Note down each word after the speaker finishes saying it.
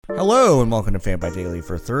Hello and welcome to Fanbyte Daily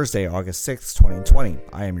for Thursday, August 6th, 2020.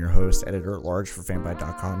 I am your host, editor-at-large for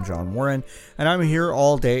Fanbyte.com, John Warren, and I'm here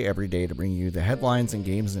all day, every day to bring you the headlines and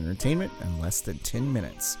games and entertainment in less than 10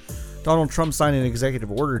 minutes. Donald Trump signed an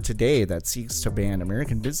executive order today that seeks to ban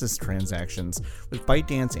American business transactions with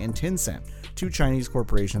ByteDance and Tencent, two Chinese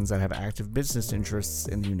corporations that have active business interests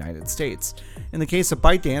in the United States. In the case of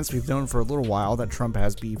ByteDance, we've known for a little while that Trump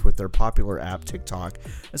has beef with their popular app TikTok,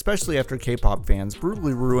 especially after K-pop fans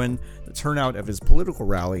brutally ruined the turnout of his political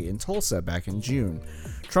rally in Tulsa back in June.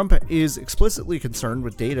 Trump is explicitly concerned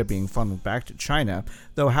with data being funneled back to China,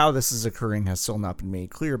 though how this is occurring has still not been made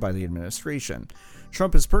clear by the administration.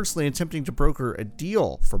 Trump is personally attempting to broker a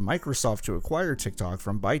deal for Microsoft to acquire TikTok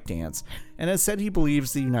from ByteDance, and has said he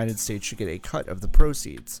believes the United States should get a cut of the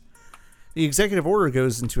proceeds. The executive order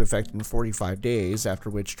goes into effect in 45 days, after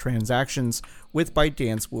which transactions with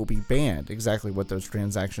ByteDance will be banned. Exactly what those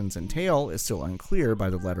transactions entail is still unclear by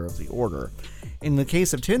the letter of the order. In the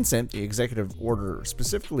case of Tencent, the executive order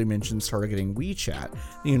specifically mentions targeting WeChat,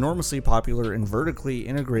 the enormously popular and vertically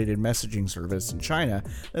integrated messaging service in China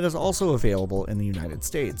that is also available in the United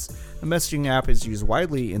States. The messaging app is used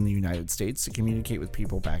widely in the United States to communicate with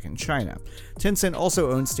people back in China. Tencent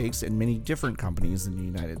also owns stakes in many different companies in the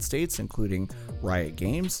United States, including Riot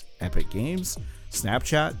Games, Epic Games,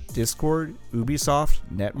 Snapchat, Discord, Ubisoft,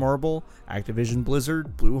 Netmarble, Activision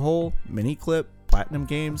Blizzard, Bluehole, Miniclip, Platinum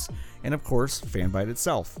Games, and of course, Fanbyte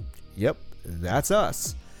itself. Yep, that's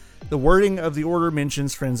us. The wording of the order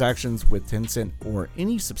mentions transactions with Tencent or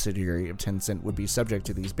any subsidiary of Tencent would be subject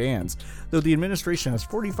to these bans, though the administration has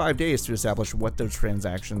 45 days to establish what those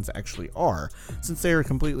transactions actually are, since they are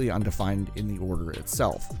completely undefined in the order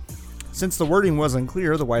itself. Since the wording was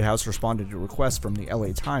unclear, the White House responded to requests from the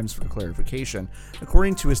LA Times for clarification.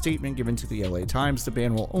 According to a statement given to the LA Times, the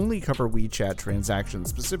ban will only cover WeChat transactions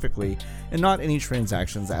specifically, and not any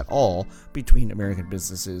transactions at all between American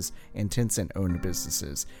businesses and Tencent-owned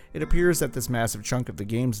businesses. It appears that this massive chunk of the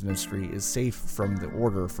games industry is safe from the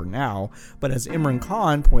order for now, but as Imran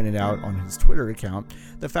Khan pointed out on his Twitter account,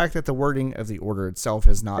 the fact that the wording of the order itself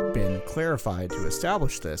has not been clarified to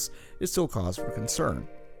establish this is still cause for concern.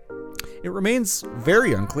 It remains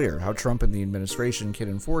very unclear how Trump and the administration can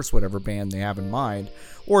enforce whatever ban they have in mind,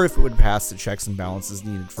 or if it would pass the checks and balances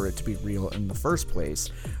needed for it to be real in the first place.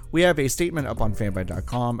 We have a statement up on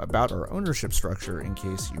Fanbyte.com about our ownership structure in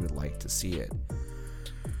case you would like to see it.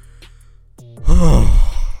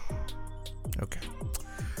 Okay.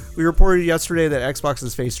 We reported yesterday that Xbox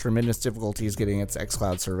has faced tremendous difficulties getting its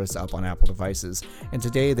xCloud service up on Apple devices, and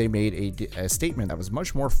today they made a statement that was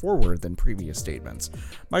much more forward than previous statements.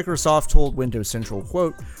 Microsoft told Windows Central,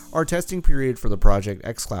 quote, "Our testing period for the Project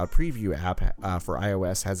xCloud preview app for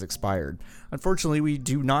iOS has expired. Unfortunately, we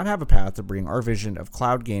do not have a path to bring our vision of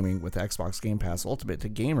cloud gaming with Xbox Game Pass Ultimate to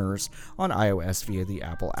gamers on iOS via the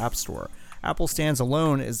Apple App Store. Apple stands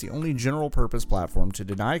alone as the only general-purpose platform to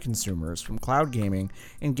deny consumers from cloud gaming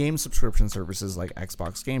and game subscription services like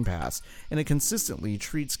Xbox Game Pass, and it consistently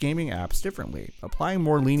treats gaming apps differently, applying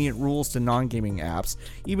more lenient rules to non-gaming apps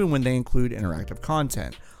even when they include interactive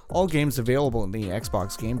content. All games available in the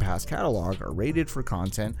Xbox Game Pass catalog are rated for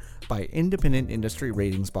content by independent industry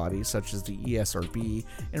ratings bodies such as the ESRB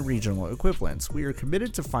and regional equivalents. We are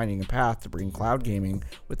committed to finding a path to bring cloud gaming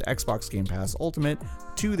with Xbox Game Pass Ultimate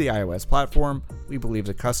to the iOS platform. We believe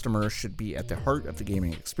the customers should be at the heart of the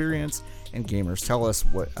gaming experience, and gamers tell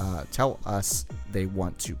us they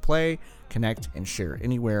want to play, connect, and share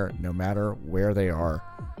anywhere, no matter where they are.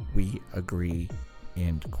 We agree."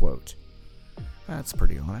 End quote. That's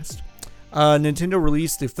pretty honest. Nintendo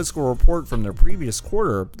released the fiscal report from their previous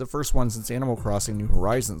quarter, the first one since Animal Crossing New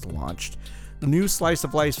Horizons launched. The new slice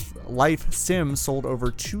of life sim sold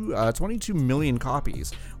over 22 million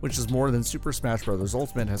copies, which is more than Super Smash Bros.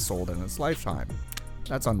 Ultimate has sold in its lifetime.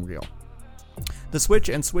 That's unreal. The Switch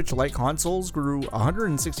and Switch-Lite consoles grew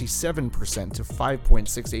 167% to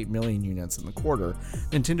 5.68 million units in the quarter.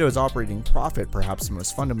 Nintendo's operating profit, perhaps the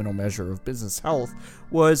most fundamental measure of business health,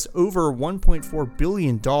 was over $1.4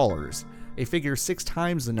 billion, a figure 6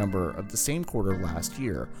 times the number of the same quarter last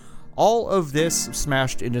year. All of this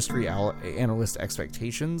smashed industry analyst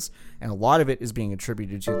expectations, and a lot of it is being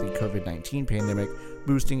attributed to the COVID-19 pandemic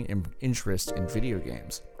boosting interest in video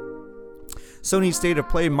games. Sony's State of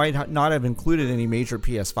Play might not have included any major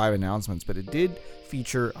PS5 announcements, but it did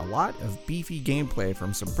feature a lot of beefy gameplay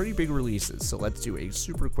from some pretty big releases, so let's do a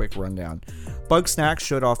super quick rundown. Bugsnax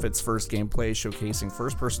showed off its first gameplay, showcasing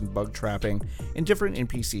first-person bug trapping and different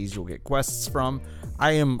NPCs you'll get quests from.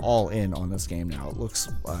 I am all in on this game now. It looks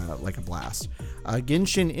like a blast.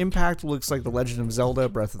 Genshin Impact looks like The Legend of Zelda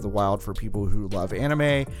Breath of the Wild for people who love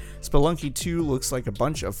anime. Spelunky 2 looks like a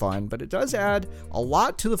bunch of fun, but it does add a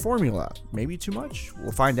lot to the formula. Maybe too much?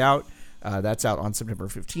 We'll find out. That's out on September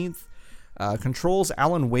 15th. Control's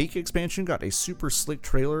Alan Wake expansion got a super slick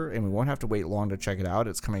trailer, and we won't have to wait long to check it out.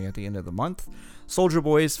 It's coming at the end of the month. Soulja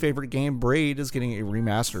Boy's favorite game, Braid, is getting a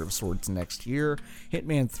remaster of Swords next year.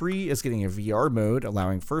 Hitman 3 is getting a VR mode,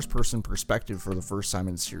 allowing first-person perspective for the first time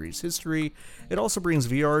in series history. It also brings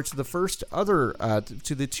VR to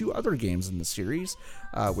the two other games in the series,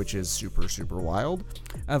 which is super, super wild.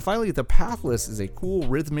 Finally, The Pathless is a cool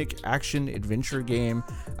rhythmic action-adventure game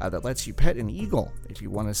that lets you pet an eagle. If you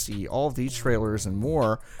want to see all of these trailers and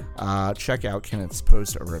more, check out Kenneth's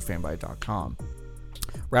post over at fanbyte.com.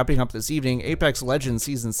 Wrapping up this evening, Apex Legends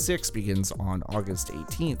Season 6 begins on August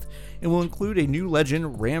 18th and will include a new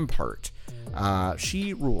legend, Rampart.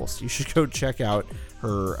 She rules. You should go check out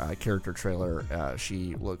her character trailer.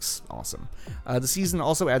 She looks awesome. The season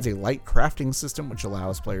also adds a light crafting system, which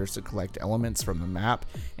allows players to collect elements from the map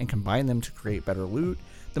and combine them to create better loot.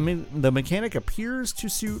 The mechanic appears to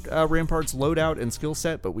suit Rampart's loadout and skill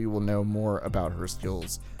set, but we will know more about her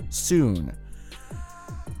skills soon.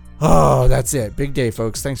 Oh, that's it. Big day,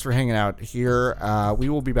 folks. Thanks for hanging out here. We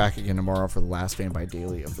will be back again tomorrow for the last Fanbyte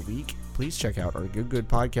Daily of the week. Please check out our good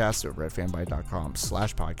podcast over at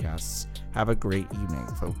fanbyte.com/podcasts. Have a great evening,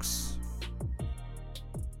 folks.